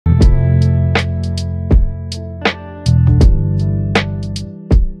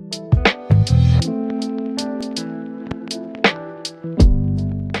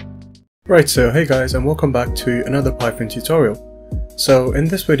Right, so hey guys, and welcome back to another Python tutorial. So in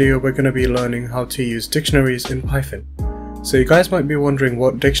this video we're going to be learning how to use dictionaries in Python. So you guys might be wondering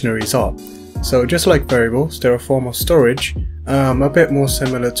what dictionaries are. So just like variables, they're a form of storage, a bit more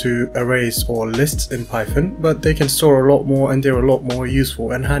similar to arrays or lists in Python, but they can store a lot more and they're a lot more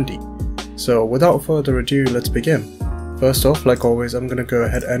useful and handy. So without further ado, let's begin. First off, like always, I'm going to go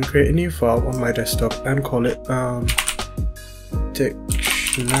ahead and create a new file on my desktop and call it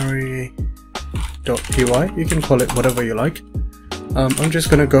dictionary.py. You can call it whatever you like. I'm just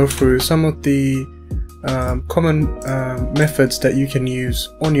going to go through some of the common methods that you can use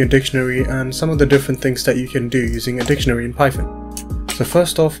on your dictionary and some of the different things that you can do using a dictionary in Python. So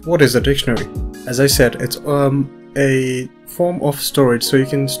first off, what is a dictionary? As I said, it's a form of storage, so you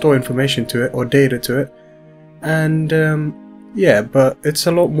can store information to it or data to it. And yeah, but it's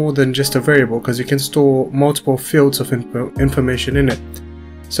a lot more than just a variable because you can store multiple fields of information in it.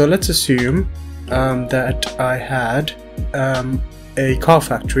 So let's assume that I had a car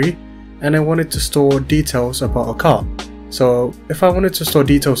factory and I wanted to store details about a car. So if I wanted to store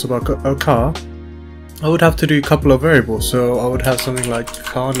details about a car, I would have to do a couple of variables. So I would have something like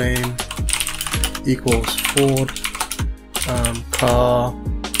car name equals Ford, car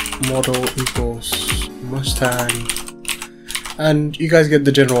model equals Mustang, and you guys get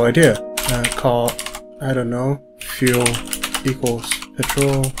the general idea. Car, I don't know, fuel equals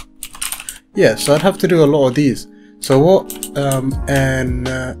petrol. Yeah, so I'd have to do a lot of these. So what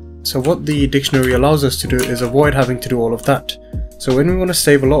what the dictionary allows us to do is avoid having to do all of that. So when we want to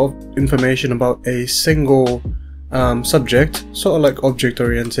save a lot of information about a single subject, sort of like object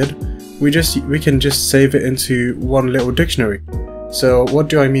oriented, we can just save it into one little dictionary. So what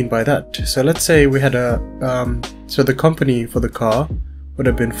do I mean by that? So let's say we had a so the company for the car would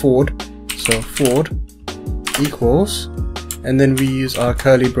have been Ford. So Ford equals, and then we use our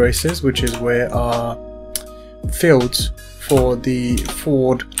curly braces, which is where our fields for the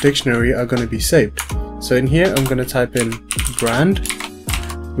Ford dictionary are going to be saved. So in here I'm going to type in brand,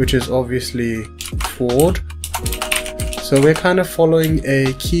 which is obviously Ford. So we're kind of following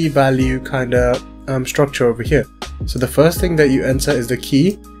a key value kind of structure over here. So the first thing that you enter is the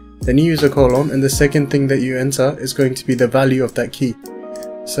key, then you use a colon, and the second thing that you enter is going to be the value of that key.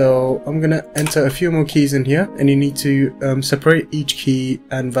 So I'm going to enter a few more keys in here, and you need to separate each key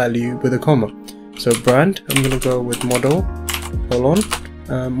and value with a comma. So brand, I'm going to go with model, colon,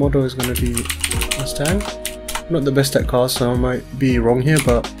 model is going to be Mustang. I'm not the best at cars, so I might be wrong here,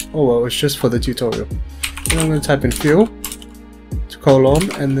 but oh well, it's just for the tutorial. And I'm going to type in fuel, colon,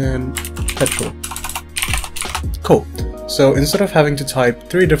 and then petrol. Cool. So instead of having to type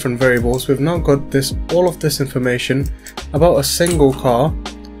 3 different variables, we've now got all of this information about a single car.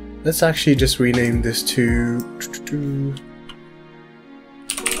 Let's actually just rename this to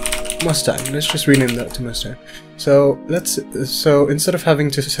Mustang. Let's just rename that to Mustang. So instead of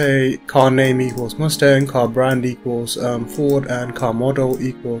having to say car name equals Mustang, car brand equals Ford, and car model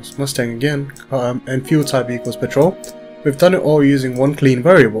equals Mustang again, and fuel type equals petrol, we've done it all using one clean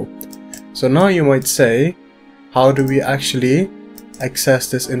variable. So now you might say, how do we actually access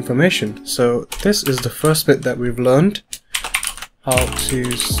this information? So this is the first bit that we've learned, how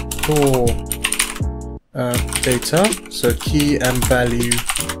to store data. So key and value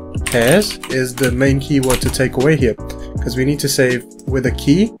pairs is the main keyword to take away here, because we need to save with a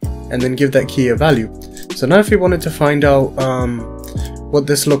key and then give that key a value. So now if we wanted to find out what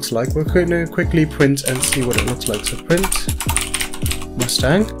this looks like, we're going to quickly print and see what it looks like. So print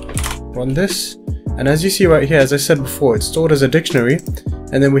Mustang, run this. And as you see right here, as I said before, it's stored as a dictionary,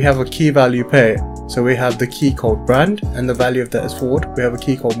 and then we have a key value pair. So we have the key called brand, and the value of that is Ford. We have a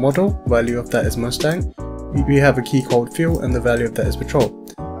key called model, value of that is Mustang. We have a key called fuel, and the value of that is petrol.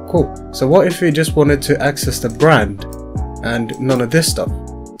 Cool. So what if we just wanted to access the brand and none of this stuff?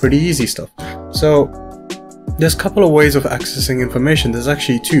 Pretty easy stuff. So there's a couple of ways of accessing information. There's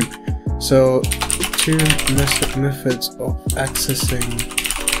actually 2. So 2 methods of accessing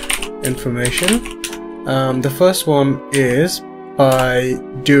information. The first one is by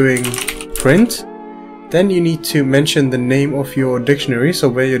doing print. Then you need to mention the name of your dictionary, so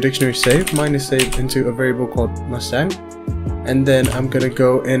where your dictionary is saved. Mine is saved into a variable called Mustang. And then I'm gonna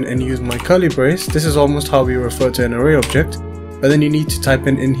go in and use my curly brace. This is almost how we refer to an array object, but then you need to type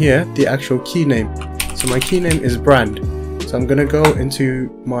in here the actual key name. So my key name is brand. So I'm gonna go into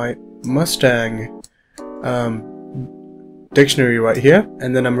my Mustang dictionary right here,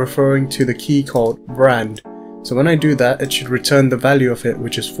 and then I'm referring to the key called brand. So when I do that, it should return the value of it,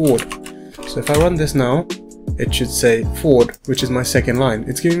 which is Ford. So if I run this now, it should say Ford, which is my second line.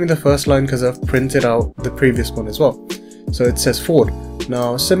 It's giving me the first line because I've printed out the previous one as well. So it says Ford.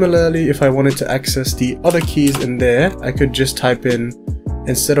 Now similarly, if I wanted to access the other keys in there, I could just type in,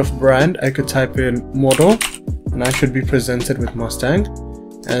 instead of brand, I could type in model, and I should be presented with Mustang.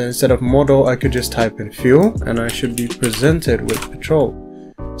 And instead of model, I could just type in fuel, and I should be presented with petrol.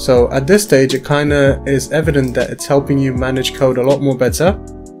 So at this stage, it kind of is evident that it's helping you manage code a lot more better.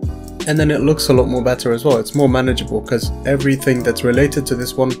 And then it looks a lot more better as well. It's more manageable because everything that's related to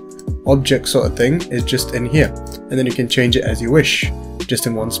this one object sort of thing is just in here. And then you can change it as you wish, just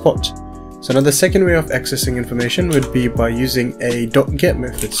in one spot. So now the second way of accessing information would be by using a .get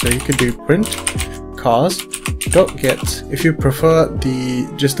method. So you could do print cars .get. If you prefer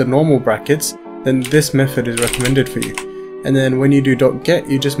just the normal brackets, then this method is recommended for you. And then when you do .get,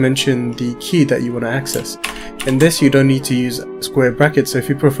 you just mention the key that you want to access. In this, you don't need to use square brackets, so if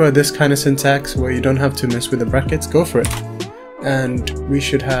you prefer this kind of syntax where you don't have to mess with the brackets, go for it. And we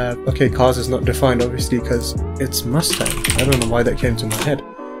should have, okay, cars is not defined obviously because it's Mustang. I don't know why that came to my head.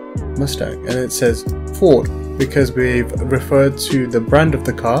 Mustang. And it says Ford because we've referred to the brand of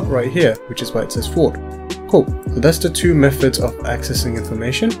the car right here, which is why it says Ford. Cool. So that's the two methods of accessing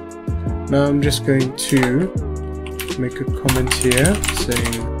information. Now I'm just going to make a comment here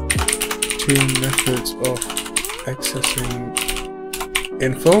saying two methods of accessing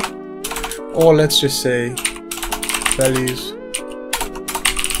info, or let's just say values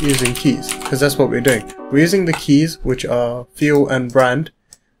using keys, because that's what we're doing. We're using the keys, which are fuel and brand,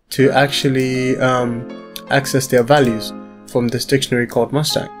 to actually access their values from this dictionary called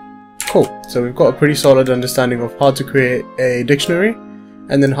Mustang. Cool. So we've got a pretty solid understanding of how to create a dictionary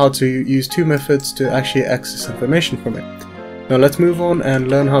and then how to use two methods to actually access information from it. Now let's move on and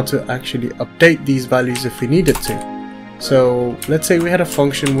learn how to actually update these values if we needed to. So let's say we had a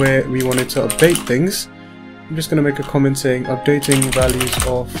function where we wanted to update things. I'm just going to make a comment saying updating values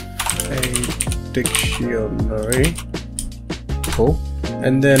of a dictionary. Cool.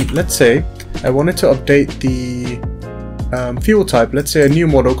 And then let's say I wanted to update the fuel type. Let's say a new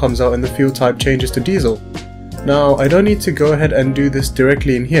model comes out and the fuel type changes to diesel. Now I don't need to go ahead and do this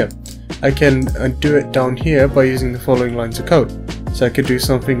directly in here. I can do it down here by using the following lines of code. So I could do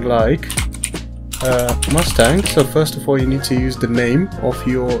something like Mustang. So first of all, you need to use the name of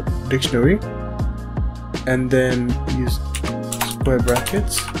your dictionary and then use square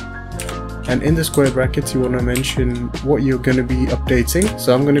brackets. And in the square brackets, you want to mention what you're going to be updating.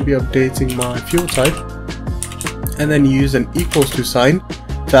 So I'm going to be updating my fuel type, and then use an equals to sign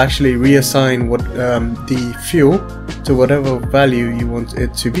to actually reassign what the fuel to whatever value you want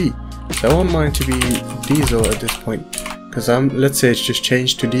it to be. So I want mine to be diesel at this point, because let's say it's just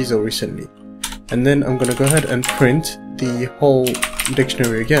changed to diesel recently. And then I'm going to go ahead and print the whole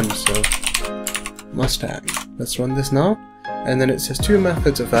dictionary again. So Mustang. Let's run this now. And then it says two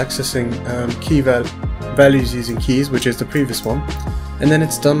methods of accessing key values using keys, which is the previous one. And then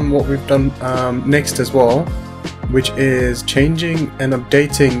it's done what we've done next as well, which is changing and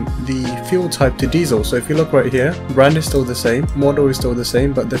updating the fuel type to diesel. So if you look right here, brand is still the same, model is still the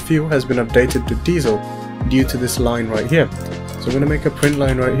same, but the fuel has been updated to diesel due to this line right here. So I'm going to make a print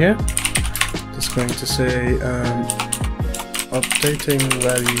line right here. Just going to say updating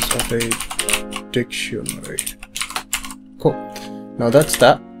values of a dictionary. Cool. Now that's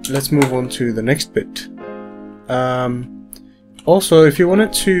that. Let's move on to the next bit. Also, if you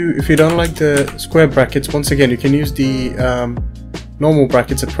don't like the square brackets, once again, you can use the normal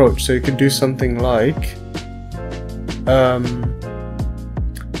brackets approach. So you could do something like,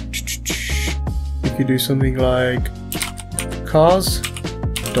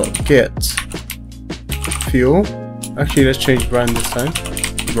 cars.get fuel. Actually, let's change brand this time.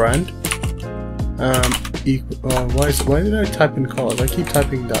 Brand. Why did I type in cars? I keep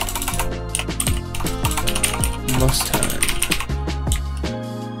typing that. Mustang.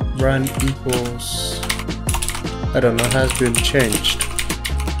 Brand equals, I don't know, has been changed.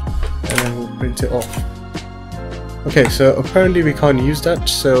 And then we'll print it off. Okay, so apparently we can't use that,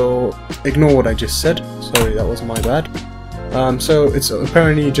 so ignore what I just said. Sorry, that was my bad. So it's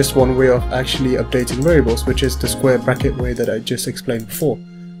apparently just one way of actually updating variables, which is the square bracket way that I just explained before.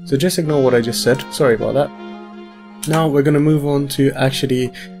 So just ignore what I just said. Sorry about that. Now we're going to move on to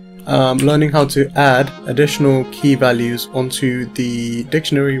actually learning how to add additional key values onto the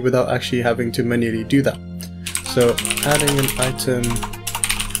dictionary without actually having to manually do that. So adding an item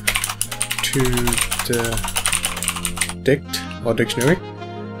to the dictionary.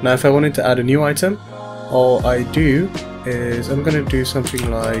 Now if I wanted to add a new item, all I do is I'm going to do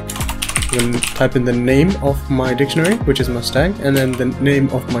something like, I'm going to type in the name of my dictionary, which is Mustang, and then the name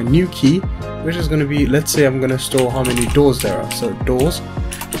of my new key, which is going to be, let's say I'm going to store how many doors there are, so doors,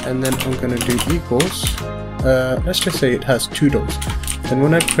 and then I'm going to do equals let's just say it has 2 doors. Then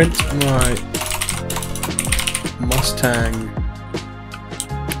when I print my Mustang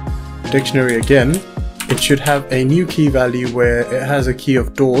dictionary again, it should have a new key value where it has a key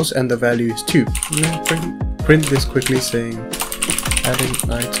of doors and the value is 2. I'm going to print this quickly, saying adding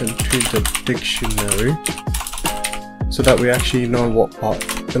item to the dictionary, so that we actually know what part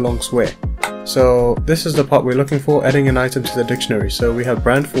belongs where. So this is the part we're looking for, adding an item to the dictionary. So we have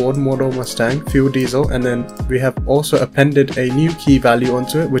brand Ford, model Mustang, fuel diesel, and then we have also appended a new key value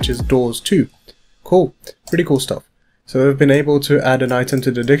onto it, which is doors 2. Cool, pretty cool stuff. So we've been able to add an item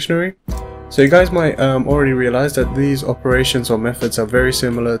to the dictionary. So you guys might already realize that these operations or methods are very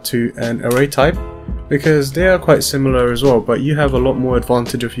similar to an array type, because they are quite similar as well, but you have a lot more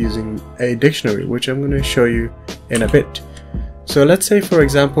advantage of using a dictionary, which I'm going to show you in a bit. So let's say, for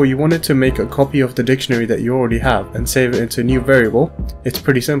example, you wanted to make a copy of the dictionary that you already have and save it into a new variable. It's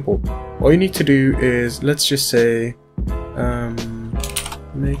pretty simple. All you need to do is, let's just say,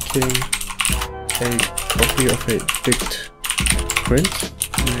 making a copy of a dict print,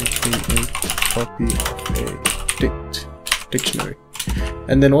 making a copy of a dictionary.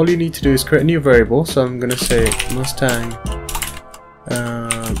 And then all you need to do is create a new variable. So I'm going to say Mustang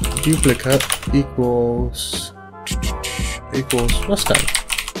duplicate equals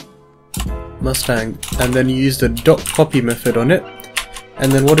Mustang, and then you use the .copy method on it.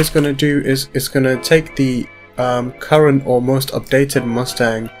 And then what it's going to do is it's going to take the current or most updated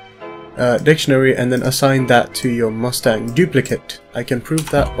Mustang dictionary and then assign that to your Mustang duplicate. I can prove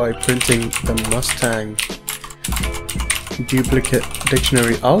that by printing the Mustang duplicate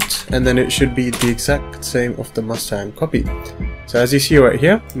dictionary out, and then it should be the exact same of the Mustang copy. So as you see right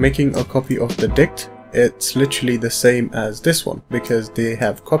here, making a copy of the dict, it's literally the same as this one, because they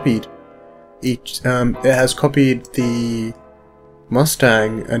have copied each, it has copied the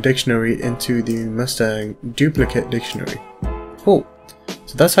Mustang dictionary into the Mustang duplicate dictionary. Cool.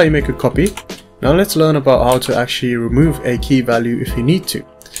 So that's how you make a copy. Now let's learn about how to actually remove a key value if you need to.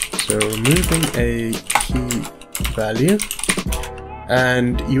 So removing a key value,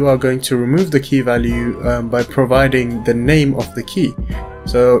 and you are going to remove the key value by providing the name of the key.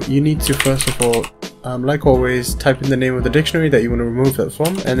 So you need to first of all, like always, type in the name of the dictionary that you want to remove that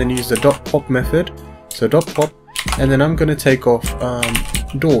from, and then use the .pop method. So .pop, and then I'm going to take off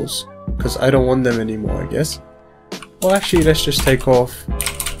doors, because I don't want them anymore, I guess. Well, actually, let's just take off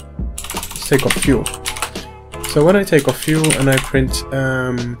fuel. So when I take off fuel and I print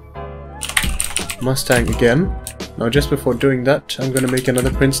Mustang again, now just before doing that, I'm going to make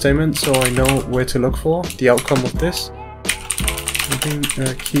another print statement so I know where to look for the outcome of this.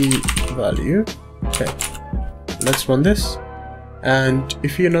 A key value. Okay, let's run this, and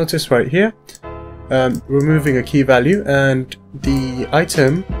if you notice right here, removing a key value, and the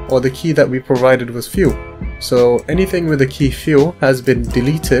item or the key that we provided was fuel. So anything with the key fuel has been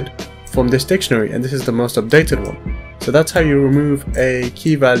deleted from this dictionary, and this is the most updated one. So that's how you remove a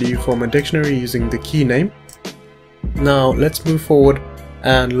key value from a dictionary using the key name. Now let's move forward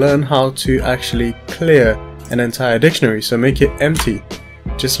and learn how to actually clear an entire dictionary, so make it empty,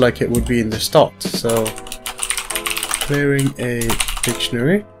 just like it would be in the start. So clearing a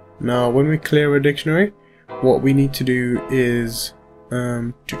dictionary. Now when we clear a dictionary, what we need to do is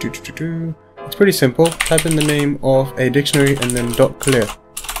it's pretty simple. Type in the name of a dictionary and then .clear.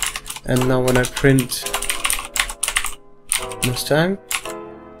 And now when I print Mustang,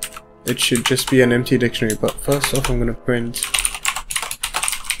 it should just be an empty dictionary, but first off I'm going to print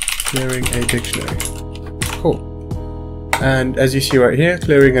clearing a dictionary. Cool. And as you see right here,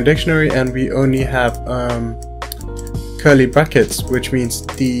 clearing a dictionary, and we only have curly brackets, which means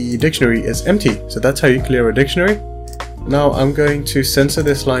the dictionary is empty. So that's how you clear a dictionary. Now I'm going to censor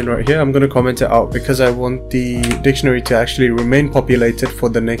this line right here. I'm going to comment it out because I want the dictionary to actually remain populated for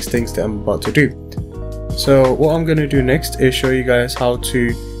the next things that I'm about to do. So what I'm going to do next is show you guys how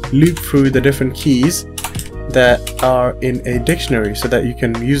to loop through the different keys that are in a dictionary so that you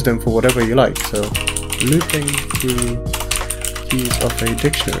can use them for whatever you like. So looping through keys of a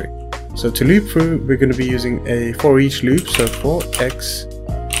dictionary. So to loop through, we're going to be using a for each loop. So for x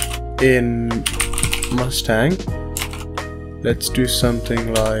in Mustang, let's do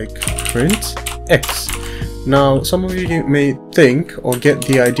something like print x. Now some of you may think or get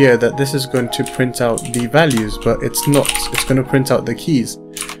the idea that this is going to print out the values, but it's not. It's going to print out the keys.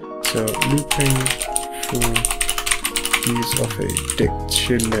 So looping through keys of a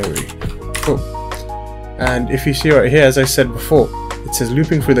dictionary. Cool. And if you see right here, as I said before, it says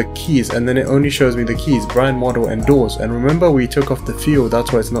looping through the keys, and then it only shows me the keys, brand, model, and doors. And remember, we took off the fuel,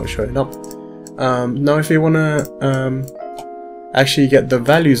 that's why it's not showing up. Now if you want to actually get the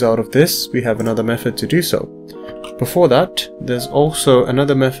values out of this, we have another method to do so. Before that, there's also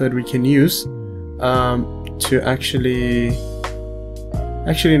another method we can use to actually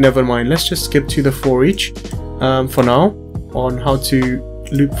never mind, let's just skip to the for each for now on how to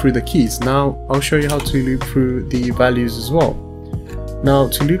loop through the keys. Now I'll show you how to loop through the values as well. Now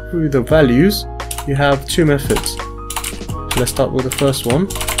to loop through the values, you have two methods. So let's start with the first one.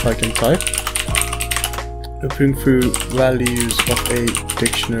 I can type looping through values of a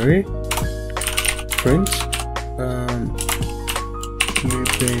dictionary, print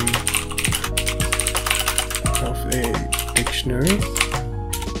looping of a dictionary,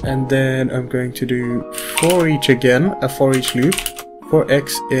 and then I'm going to do for each again, a for each loop for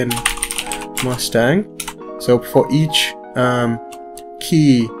x in Mustang. So for each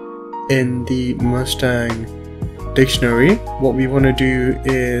key in the Mustang dictionary, what we want to do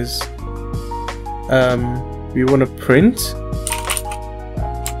is we want to print,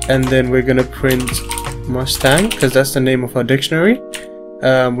 and then we're going to print Mustang because that's the name of our dictionary.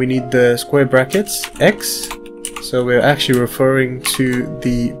 We need the square brackets x, so we're actually referring to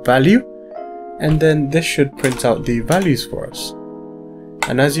the value, and then this should print out the values for us.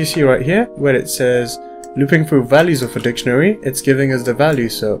 And as you see right here where it says looping through values of a dictionary, it's giving us the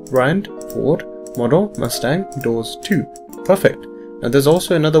values. So brand, Ford, model, Mustang, doors 2. Perfect. Now there's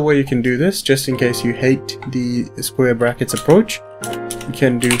also another way you can do this, just in case you hate the square brackets approach. You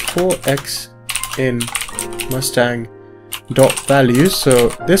can do for x in Mustang dot values. So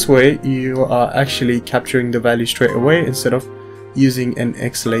this way you are actually capturing the value straight away instead of using an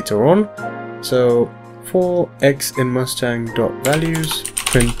x later on. So for x in Mustang dot values,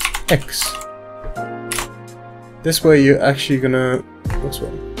 print x. This way you're actually gonna, what's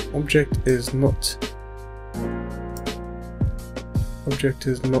wrong? Object is not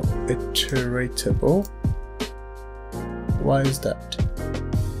iteratable. Why is that?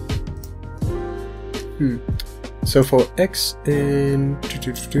 So for x in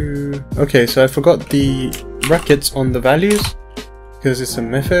okay, so I forgot the brackets on the values because it's a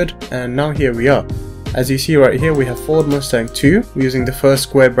method, and now here we are. As you see right here, we have Ford Mustang 2 using the first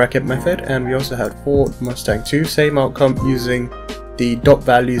square bracket method, and we also had Ford Mustang 2, same outcome using the dot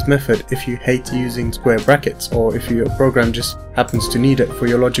values method if you hate using square brackets, or if your program just happens to need it for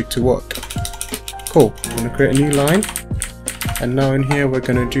your logic to work. Cool, I'm going to create a new line, and now in here we're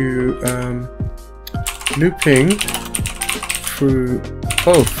going to do looping through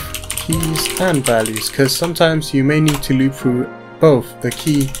both keys and values, because sometimes you may need to loop through both the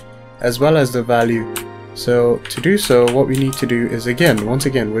key as well as the value. So to do so, what we need to do is once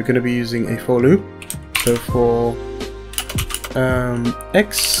again we're going to be using a for loop. So for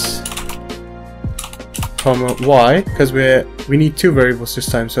x comma y, because we need two variables this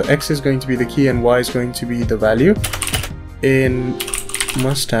time, so x is going to be the key and y is going to be the value in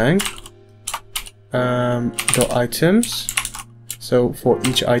Mustang dot items. So for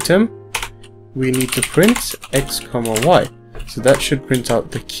each item we need to print x comma y, so that should print out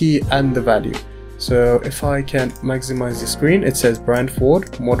the key and the value. So if I can maximize the screen, it says brand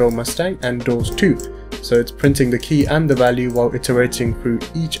Ford, model Mustang, and doors 2. So it's printing the key and the value while iterating through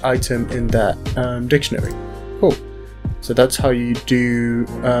each item in that dictionary. Cool. So that's how you do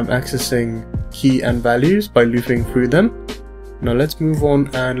accessing key and values, by looping through them. Now let's move on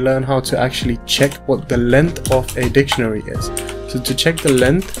and learn how to actually check what the length of a dictionary is. So to check the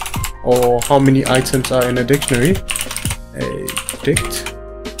length, or how many items are in a dictionary, a dict,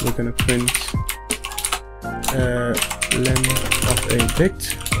 we're going to print length of a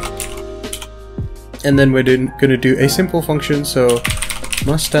dict, and then we're going to do a simple function. So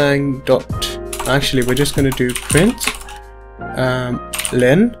Mustang dot, actually we're just going to do print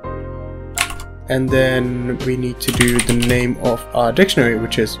len, and then we need to do the name of our dictionary,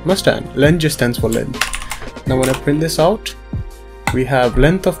 which is Mustang. Len just stands for len. Now when I print this out, we have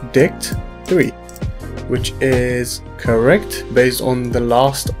length of dict 3, which is correct based on the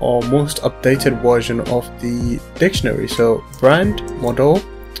last or most updated version of the dictionary. So brand, model,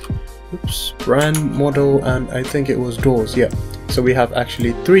 and I think it was doors, yeah. So we have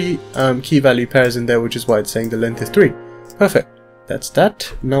actually 3 key value pairs in there, which is why it's saying the length is 3. Perfect. That's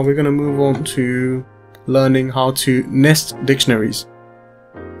that. Now we're going to move on to learning how to nest dictionaries.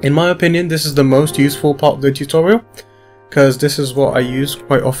 In my opinion, this is the most useful part of the tutorial, because this is what I use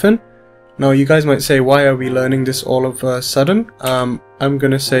quite often. Now you guys might say, why are we learning this all of a sudden? I'm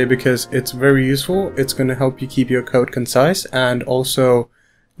going to say because it's very useful. It's going to help you keep your code concise, and also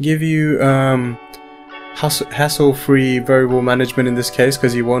give you hassle-free variable management in this case,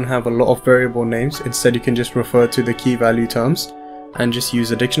 because you won't have a lot of variable names. Instead you can just refer to the key value terms and just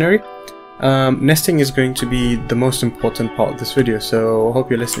use a dictionary. Nesting is going to be the most important part of this video, so I hope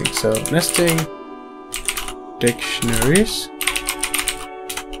you're listening. So nesting dictionaries.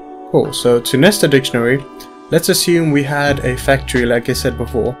 Cool, so to nest a dictionary, let's assume we had a factory like I said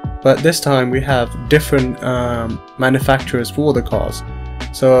before, but this time we have different manufacturers for the cars.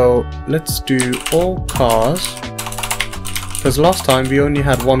 So let's do all cars, because last time we only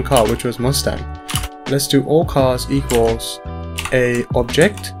had one car, which was Mustang. Let's do all cars equals a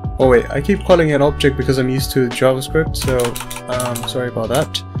object. Oh wait, I keep calling it object because I'm used to JavaScript, so sorry about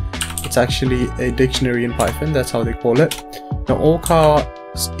that. It's actually a dictionary in Python, that's how they call it. Now all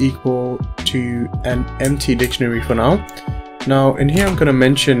cars equal to an empty dictionary for now. Now in here I'm going to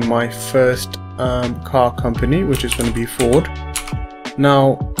mention my first car company, which is going to be Ford.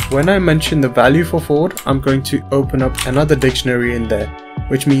 Now when I mention the value for Ford, I'm going to open up another dictionary in there,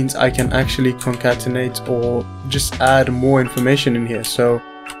 which means I can actually concatenate or just add more information in here. So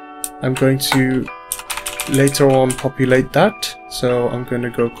I'm going to later on populate that. So I'm going to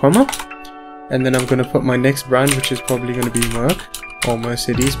go comma, and then I'm going to put my next brand, which is probably going to be Merc or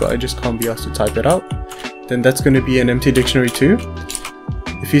Mercedes, but I just can't be asked to type it out. Then that's going to be an empty dictionary too.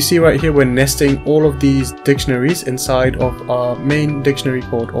 If you see right here, we're nesting all of these dictionaries inside of our main dictionary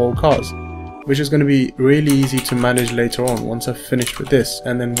called all cars, which is going to be really easy to manage later on once I've finished with this.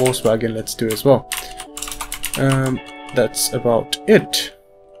 And then Volkswagen, let's do as well. That's about it.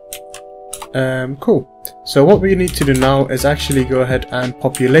 Cool. So what we need to do now is actually go ahead and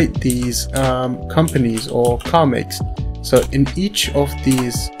populate these companies or car makes. So in each of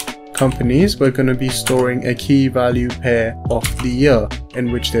these companies, we're going to be storing a key value pair of the year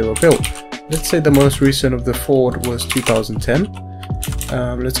in which they were built. Let's say the most recent of the Ford was 2010.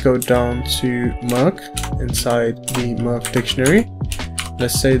 Let's go down to Merc inside the Merc dictionary.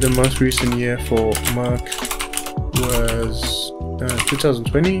 Let's say the most recent year for Merc was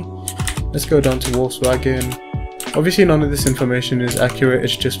 2020. Let's go down to Volkswagen. Obviously none of this information is accurate,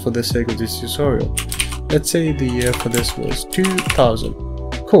 it's just for the sake of this tutorial. Let's say the year for this was 2000.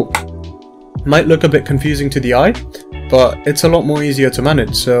 Cool. Might look a bit confusing to the eye, but it's a lot more easier to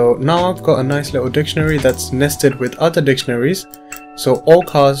manage. So now I've got a nice little dictionary that's nested with other dictionaries. So all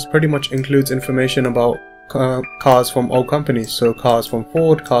cars pretty much includes information about cars from all companies. So cars from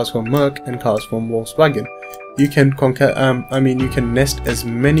Ford, cars from Merc, and cars from Volkswagen. You can you can nest as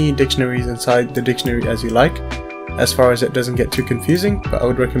many dictionaries inside the dictionary as you like, as far as it doesn't get too confusing, but I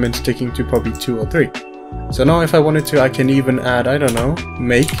would recommend sticking to probably 2 or 3. So now if I wanted to, I can even add, I don't know,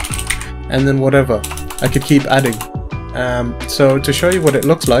 make, and then whatever. I could keep adding. So to show you what it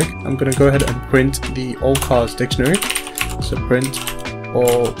looks like, I'm going to go ahead and print the all cars dictionary. So print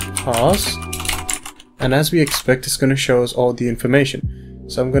all cars, and as we expect, it's going to show us all the information.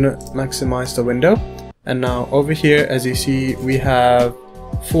 So I'm going to maximize the window, and now over here, as you see, we have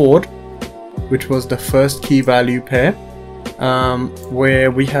Ford, which was the first key value pair,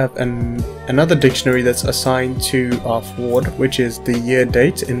 where we have another dictionary that's assigned to our Ford, which is the year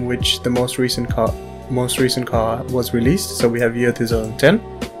date in which the most recent car was released. So we have year 2010.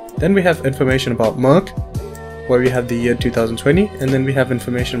 Then we have information about Merc, where we have the year 2020, and then we have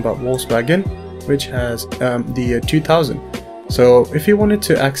information about Volkswagen, which has the year 2000. So if you wanted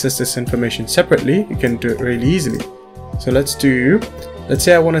to access this information separately, you can do it really easily. So let's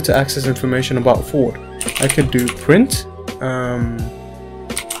say I wanted to access information about Ford. I could do print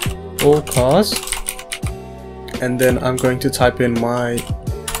all cars, and then I'm going to type in my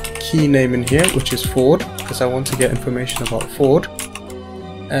key name in here, which is Ford, because I want to get information about Ford.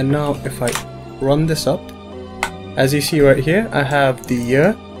 And now if I run this up, as you see right here, I have the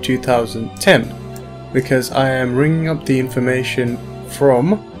year 2010, because I am ringing up the information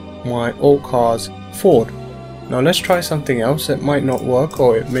from my all cars Ford. Now let's try something else. It might not work,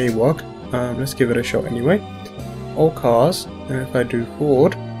 or it may work. Let's give it a shot anyway. All cars, and if I do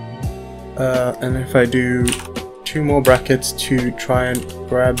Ford, and if I do 2 more brackets to try and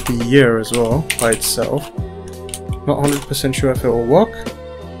grab the year as well by itself. Not 100% sure if it will work.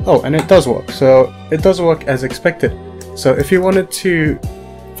 Oh, and it does work. So it does work as expected. So if you wanted to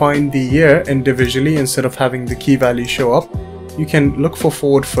find the year individually instead of having the key value show up, you can look for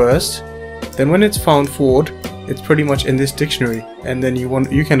Ford first. Then when it's found Ford, it's pretty much in this dictionary, and then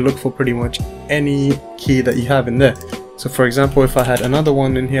you can look for pretty much any key that you have in there. So for example, if I had another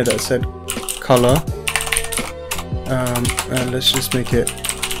one in here that said color, and let's just make it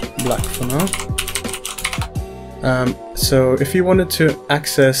black for now. So if you wanted to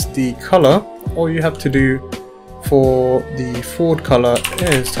access the color, all you have to do for the Ford color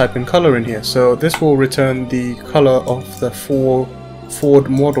is type in color in here. So this will return the color of the Ford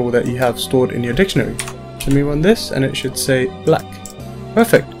model that you have stored in your dictionary. Let me run this and it should say black.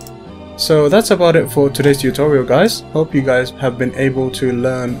 Perfect. So that's about it for today's tutorial, guys. Hope you guys have been able to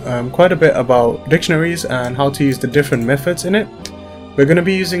learn quite a bit about dictionaries and how to use the different methods in it. We're going to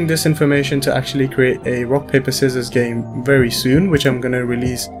be using this information to actually create a rock paper scissors game very soon, which I'm going to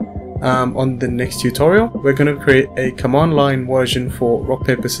release on the next tutorial. We're going to create a command line version for rock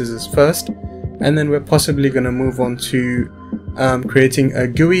paper scissors first, and then we're possibly going to move on to creating a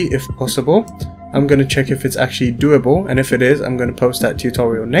GUI if possible. I'm going to check if it's actually doable, and if it is, I'm going to post that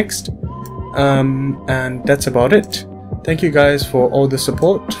tutorial next. And that's about it. Thank you guys for all the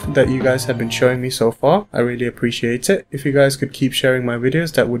support that you guys have been showing me so far. I really appreciate it. If you guys could keep sharing my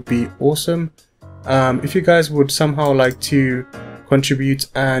videos, that would be awesome. If you guys would somehow like to contribute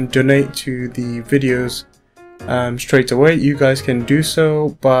and donate to the videos straight away, you guys can do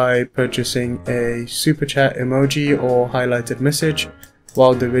so by purchasing a super chat emoji or highlighted message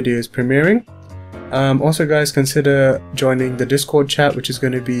while the video is premiering. Also guys, consider joining the Discord chat, which is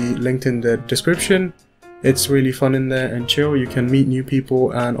going to be linked in the description. It's really fun in there and chill. You can meet new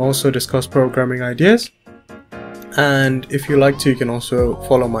people and also discuss programming ideas. And if you like to, you can also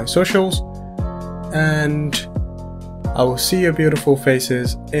follow my socials. And I will see your beautiful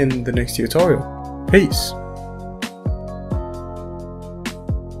faces in the next tutorial. Peace!